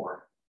 and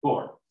 4,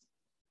 4.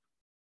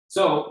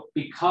 So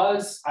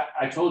because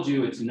I told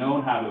you it's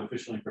known how to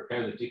efficiently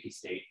prepare the Dickey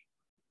state,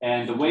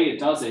 and the way it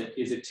does it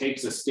is it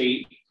takes a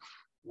state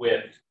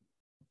with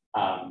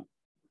n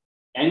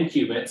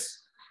qubits,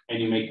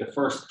 and you make the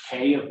first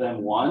k of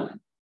them 1,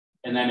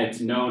 and then it's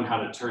known how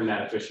to turn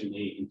that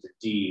efficiently into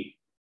d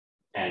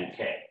and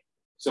k.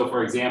 So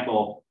for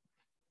example,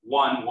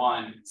 1,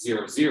 1,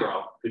 0,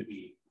 0 could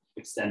be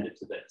extended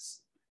to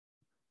this.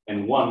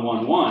 And 1,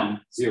 1,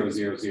 1, 0,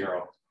 0,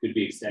 0 could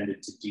be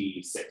extended to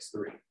d 6,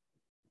 3.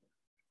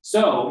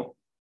 So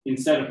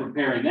instead of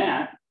preparing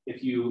that,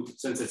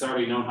 since it's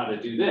already known how to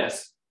do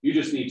this, you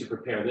just need to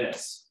prepare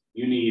this.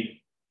 You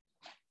need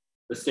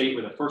the state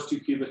where the first 2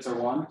 qubits are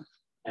 1,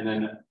 and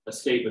then a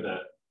state where the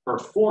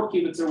first 4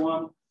 qubits are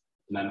 1,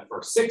 and then the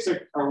first 6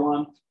 are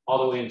 1,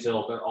 all the way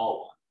until they're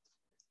all 1.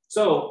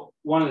 So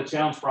one of the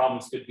challenge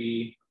problems could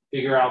be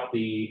figure out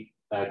a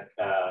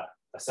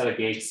set of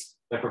gates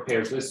that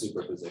prepares this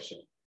superposition.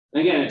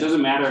 And again, it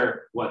doesn't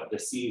matter what the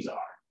C's are.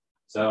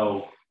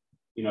 So,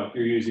 if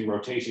you're using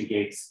rotation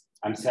gates,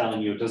 I'm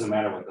telling you, it doesn't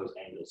matter what those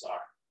angles are.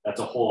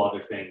 That's a whole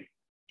other thing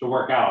to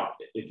work out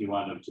if you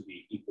want them to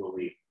be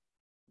equally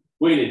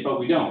weighted, but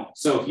we don't.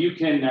 So if you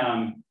can,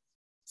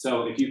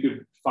 if you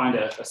could find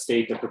a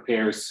state that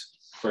prepares,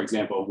 for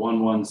example,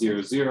 1, 1,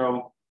 0,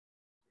 0,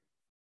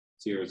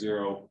 0,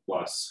 0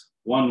 plus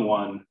 1,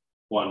 1,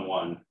 1,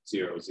 1,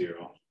 0,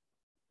 0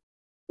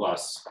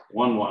 plus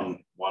 1,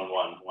 1, 1,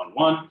 1, 1,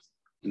 1,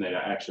 and they'd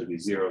actually be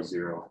 0,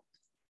 0,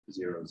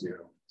 0, 0,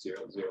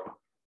 0, 0.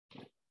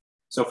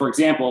 So for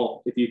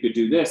example, if you could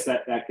do this,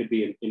 that could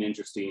be an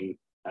interesting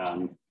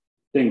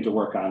thing to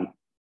work on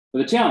for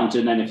the challenge.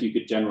 And then if you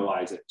could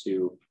generalize it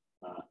to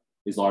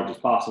as large as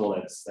possible,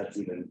 that's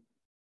even,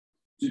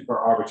 for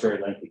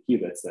arbitrary length of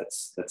qubits,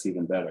 that's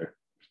even better.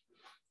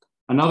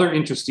 Another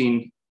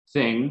interesting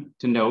thing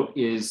to note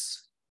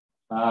is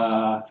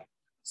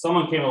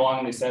someone came along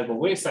and they said, well,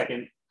 wait a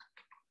second,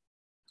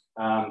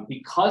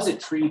 because it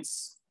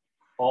treats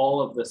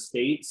all of the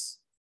states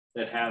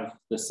that have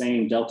the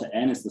same delta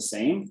n is the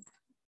same,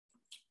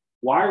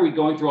 why are we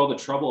going through all the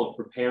trouble of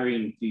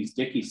preparing these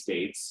Dickey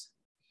states,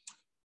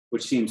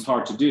 which seems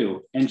hard to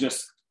do, and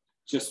just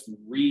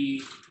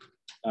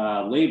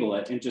label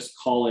it and just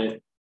call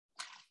it,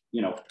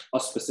 a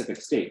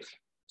specific state?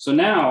 So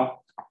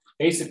now,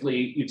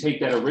 basically, you take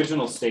that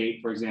original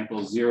state, for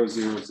example, 0,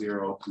 0,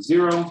 0,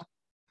 0,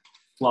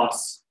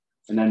 plus,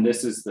 and then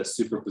this is the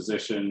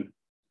superposition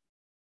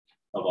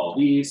of all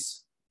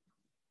these,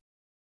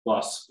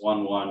 plus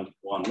 1, 1,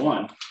 1,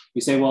 1.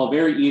 You say, well,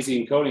 very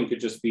easy encoding could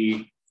just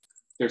be,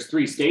 there's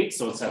 3 states,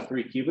 so let's have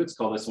 3 qubits.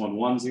 Call this one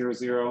 1, 0,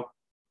 0,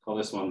 call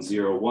this one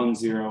 0, 1,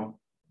 0,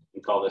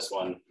 and call this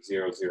one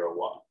 0, 0,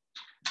 1.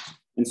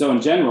 And so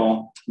in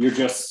general, you're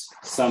just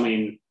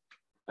summing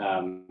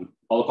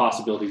all the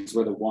possibilities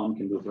where the 1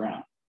 can move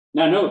around.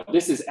 Now note,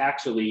 this is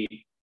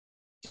actually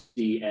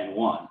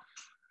dn1.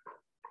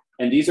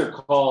 And these are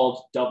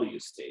called W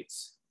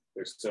states.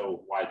 They're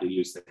so widely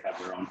used, they have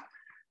their own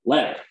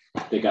letter.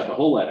 They got the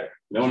whole letter.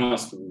 No one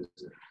else can use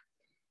it.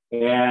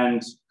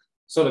 And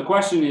so the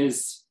question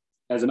is,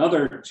 as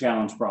another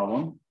challenge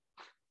problem,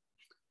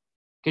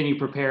 can you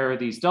prepare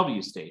these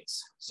W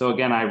states? So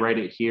again, I write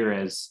it here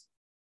as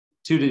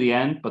 2 to the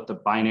n, but the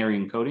binary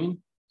encoding.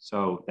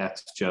 So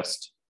that's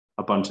just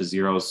a bunch of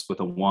zeros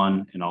with a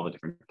 1 in all the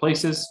different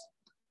places.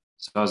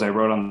 So as I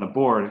wrote on the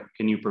board,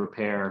 can you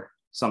prepare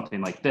something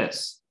like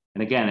this?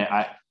 And again,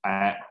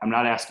 I'm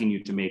not asking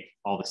you to make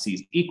all the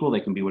C's equal.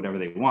 They can be whatever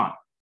they want.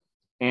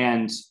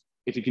 And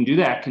if you can do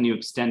that, can you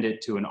extend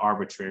it to an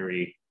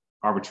arbitrary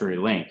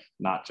length,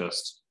 not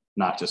just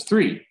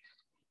 3?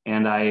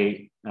 And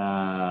I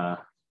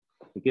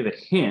give a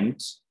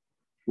hint,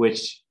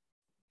 which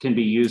can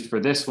be used for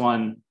this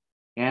one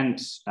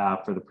and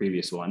for the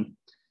previous one,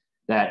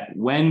 that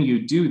when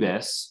you do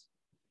this,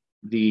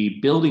 the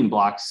building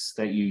blocks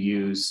that you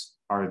use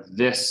are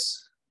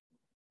this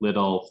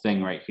little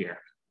thing right here.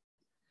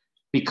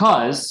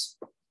 Because,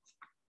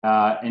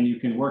 and you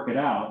can work it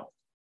out,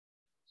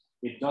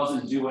 it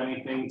doesn't do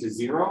anything to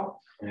 0,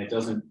 and it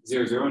doesn't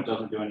 0, 0, it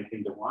doesn't do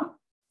anything to 1,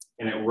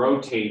 and it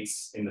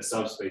rotates in the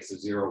subspace of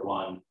 0,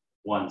 1,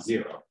 1,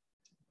 0.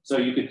 So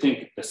you could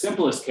think the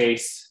simplest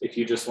case, if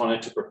you just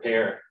wanted to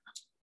prepare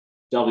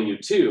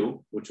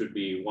W2, which would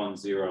be 1,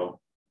 0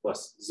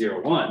 plus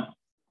 0, 1,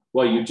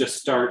 well, you just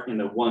start in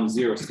the 1,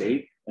 0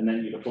 state, and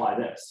then you'd apply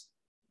this.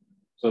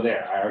 So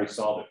there, I already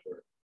solved it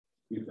for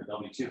you for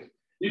W2.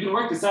 You can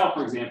work this out,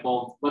 for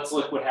example. Let's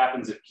look what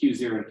happens if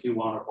Q0 and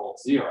Q1 are both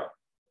 0.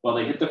 Well,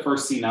 they hit the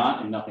first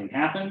C0 and nothing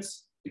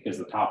happens because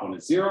the top one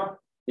is 0.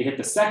 They hit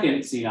the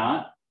second C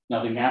naught,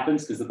 nothing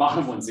happens because the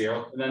bottom one's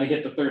 0. And then they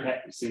hit the third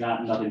C naught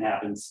and nothing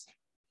happens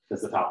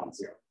because the top one's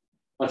 0.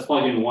 Let's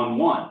plug in 1,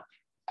 1.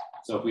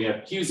 So if we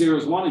have Q0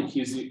 is 1 and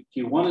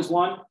Q1 is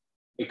 1,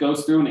 it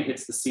goes through and it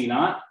hits the C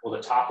naught. Well,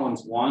 the top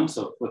one's 1,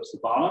 so it flips the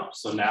bottom.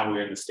 So now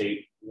we're in the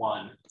state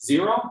 1,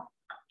 0.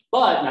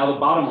 But now the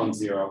bottom one's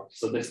 0,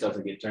 so this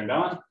doesn't get turned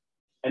on.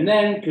 And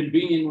then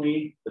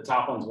conveniently, the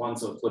top one's 1,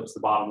 so it flips the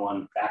bottom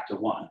one back to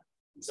 1.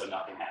 And so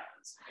nothing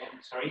happens.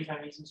 And sorry if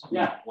I'm missing something.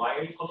 Yeah. Why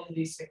are you calling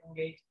this second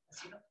gate a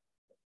C naught?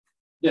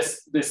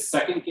 This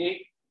second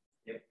gate,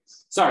 Yep.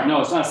 sorry,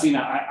 no, it's not C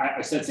naught.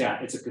 I said C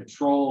naught. It's a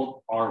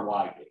controlled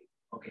RY gate.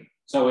 Okay.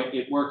 So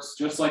it works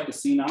just like the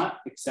C naught,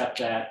 except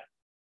that,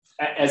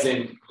 as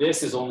in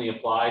this is only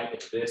applied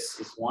if this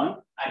is 1.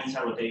 And it's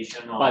a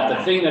rotation. But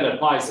the thing that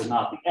applies is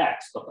not the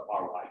X, but the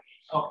RY gate.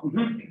 Oh,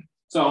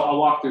 So I'll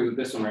walk through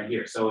this one right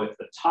here. So if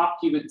the top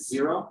qubit is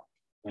 0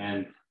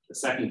 and the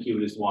second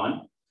qubit is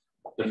 1,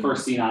 the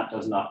first C naught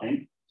does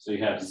nothing. So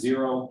you have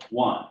 0,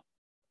 1.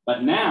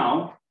 But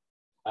now,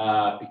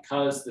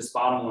 because this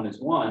bottom one is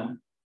 1,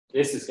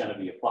 this is going to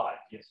be applied.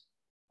 Yes.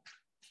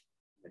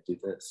 I do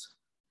this.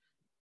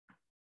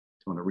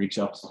 I want to reach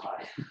up so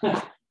high.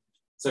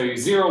 So you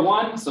 0,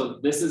 1, so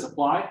this is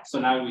applied. So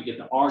now we get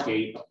the R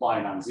gate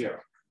applied on 0.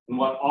 And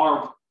what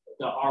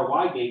the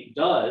RY gate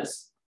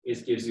does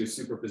is gives you a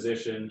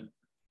superposition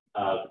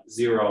of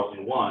 0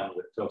 and 1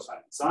 with cosine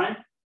and sine.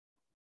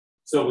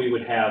 So we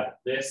would have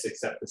this,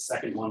 except the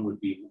second one would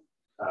be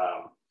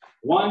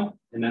 1,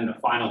 and then the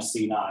final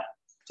C naught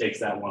takes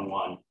that 1,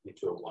 1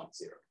 into a 1,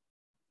 0.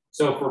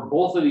 So for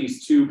both of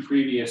these two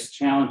previous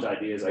challenge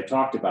ideas I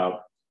talked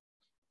about,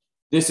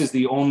 this is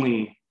the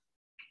only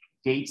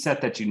gate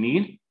set that you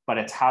need, but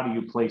it's how do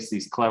you place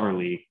these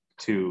cleverly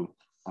to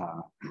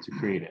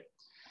create it.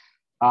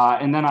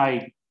 And then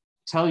I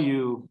tell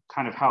you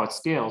kind of how it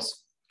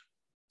scales.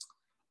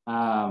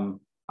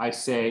 I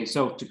say,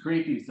 so to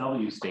create these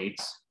W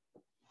states,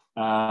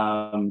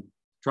 try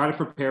to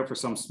prepare for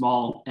some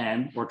small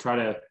n, or try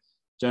to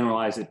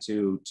generalize it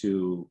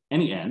to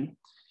any n.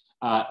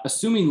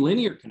 Assuming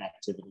linear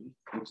connectivity,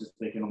 which is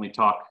they can only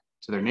talk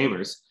to their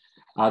neighbors,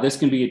 this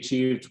can be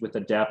achieved with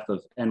a depth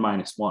of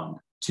n-1,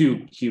 2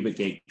 qubit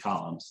gate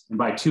columns. And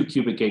by 2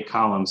 qubit gate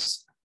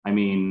columns, I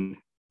mean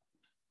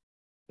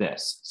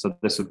this. So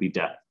this would be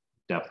depth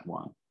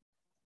 1.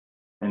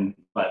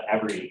 But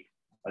every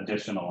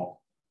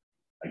additional,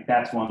 like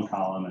that's one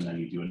column, and then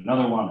you do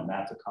another one, and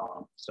that's a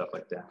column, stuff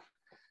like that.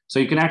 So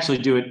you can actually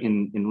do it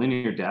in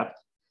linear depth.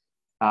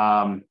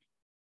 And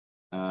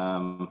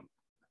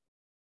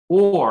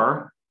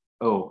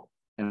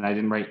I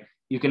didn't write,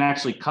 you can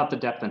actually cut the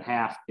depth in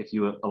half if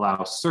you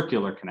allow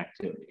circular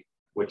connectivity,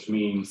 which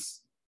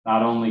means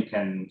not only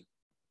can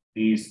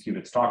these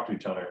qubits talk to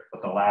each other,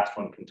 but the last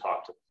one can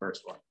talk to the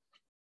first one.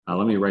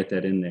 Let me write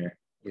that in there.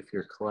 If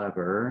you're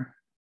clever,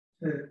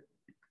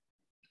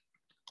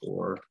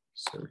 or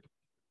circular.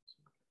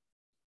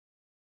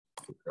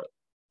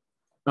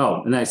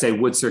 Oh, and then I say,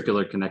 would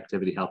circular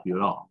connectivity help you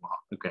at all? Well,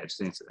 okay, I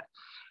just answered that.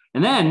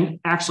 And then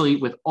actually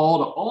with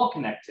all-to-all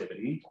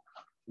connectivity,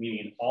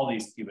 meaning all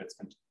these qubits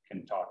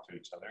can talk to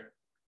each other,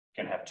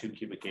 can have 2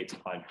 qubit gates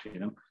applied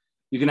between them,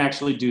 you can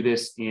actually do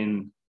this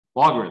in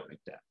logarithmic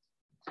depth.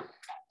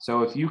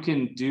 So if you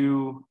can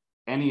do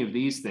any of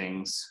these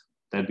things,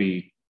 that'd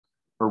be,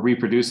 or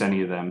reproduce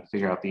any of them,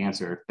 figure out the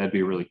answer, that'd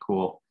be a really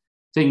cool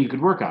thing you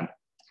could work on.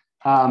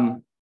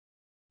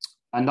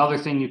 Another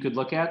thing you could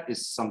look at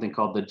is something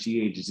called the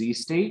GHZ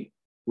state,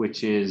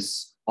 which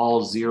is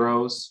all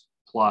zeros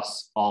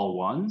plus all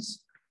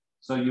ones.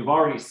 So you've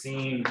already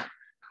seen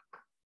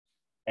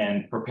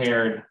and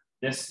prepared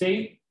this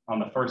state on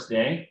the first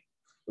day,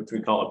 which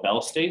we call a Bell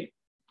state.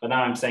 But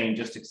now I'm saying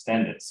just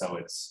extend it. So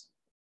it's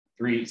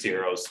 3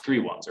 zeros, 3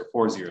 ones, or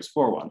 4 zeros,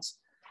 4 ones.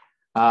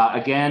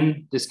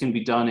 Again, this can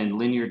be done in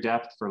linear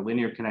depth for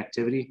linear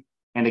connectivity.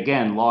 And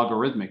again,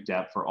 logarithmic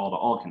depth for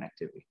all-to-all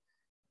connectivity.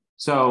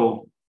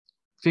 So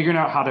figuring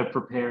out how to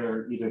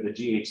prepare either the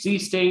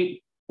GHZ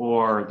state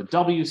or the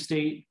W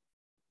state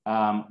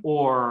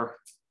or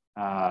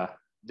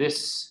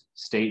this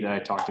state that I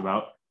talked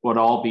about would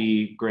all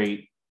be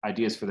great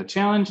ideas for the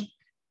challenge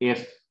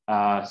if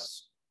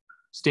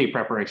state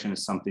preparation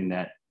is something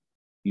that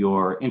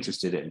you're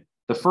interested in.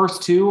 The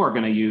first two are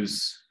going to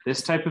use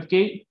this type of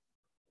gate,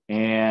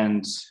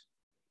 and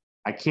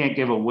I can't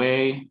give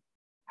away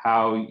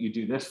how you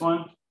do this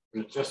one,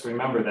 but just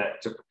remember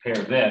that to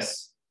prepare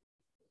this,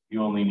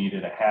 you only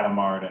needed a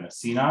Hadamard and a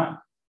C naught.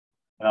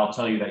 And I'll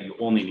tell you that you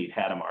only need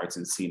Hadamards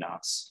and C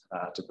naughts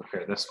to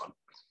prepare this one.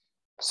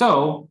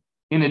 So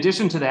in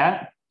addition to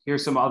that,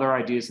 here's some other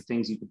ideas of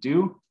things you could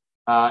do.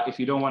 If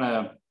you don't want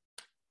to,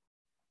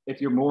 if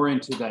you're more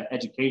into the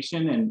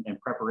education and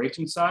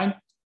preparation side,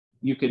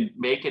 you could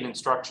make an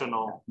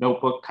instructional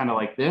notebook kind of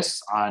like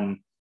this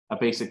on a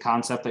basic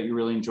concept that you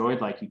really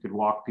enjoyed. Like you could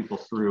walk people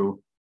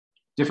through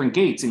different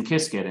gates in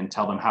Qiskit and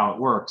tell them how it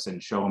works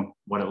and show them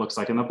what it looks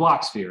like in the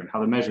block sphere and how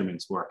the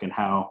measurements work and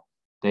how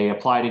they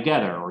apply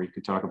together. Or you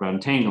could talk about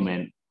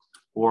entanglement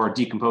or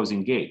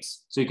decomposing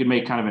gates. So you could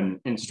make kind of an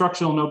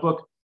instructional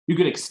notebook. You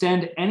could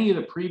extend any of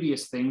the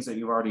previous things that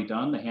you've already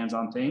done, the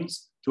hands-on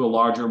things, to a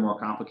larger, more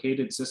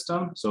complicated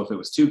system. So if it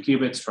was 2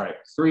 qubits, try it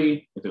for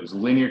 3. If it was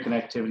linear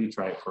connectivity,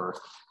 try it for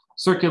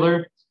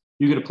circular.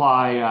 You could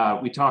apply,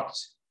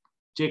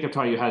 Jacob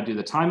taught you how to do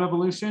the time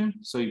evolution.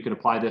 So you could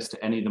apply this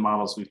to any of the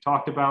models we've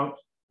talked about.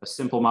 A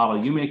simple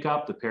model you make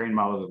up, the pairing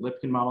model, the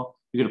Lipkin model.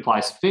 You could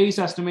apply phase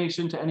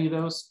estimation to any of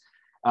those.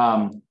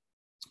 I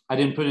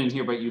didn't put it in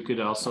here, but you could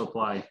also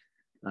apply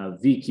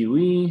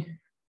VQE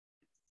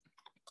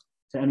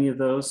to any of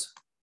those.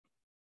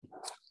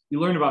 You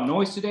learned about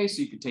noise today, so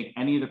you could take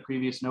any of the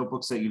previous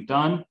notebooks that you've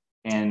done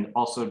and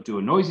also do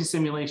a noisy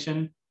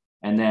simulation.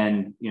 And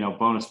then,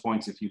 bonus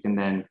points if you can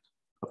then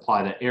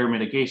apply the error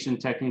mitigation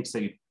techniques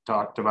that you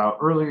talked about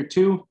earlier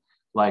too,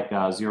 like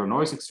zero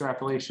noise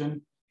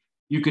extrapolation.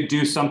 You could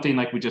do something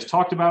like we just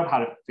talked about, how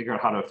to figure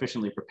out how to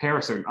efficiently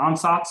prepare certain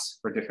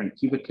ansatz for different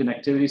qubit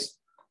connectivities,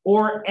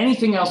 or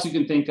anything else you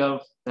can think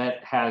of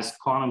that has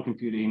quantum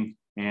computing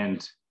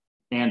and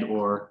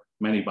or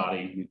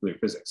many-body nuclear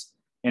physics.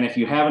 And if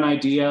you have an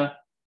idea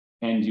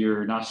and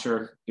you're not sure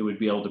if it would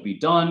be able to be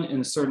done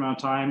in a certain amount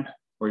of time,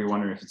 or you're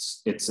wondering if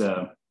it's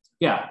a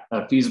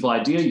feasible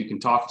idea, you can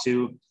talk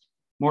to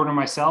Morten or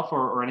myself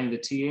or any of the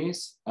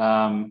TAs.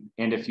 And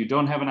if you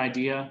don't have an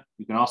idea,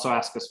 you can also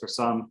ask us for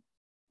some.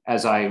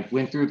 As I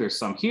went through, there's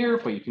some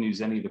here, but you can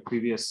use any of the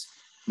previous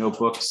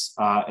notebooks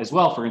as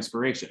well for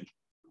inspiration.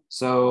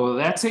 So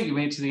that's it. You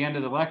made it to the end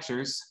of the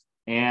lectures,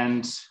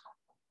 and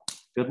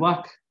good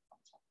luck.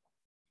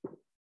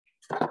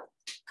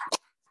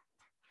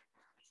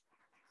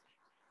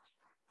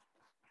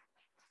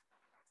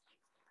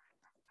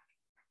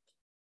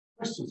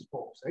 Questions,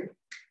 folks, eh?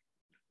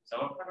 So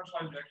I'm kind of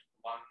trying to actually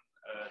one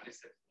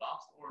listed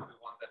last or the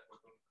one that we're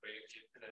going to create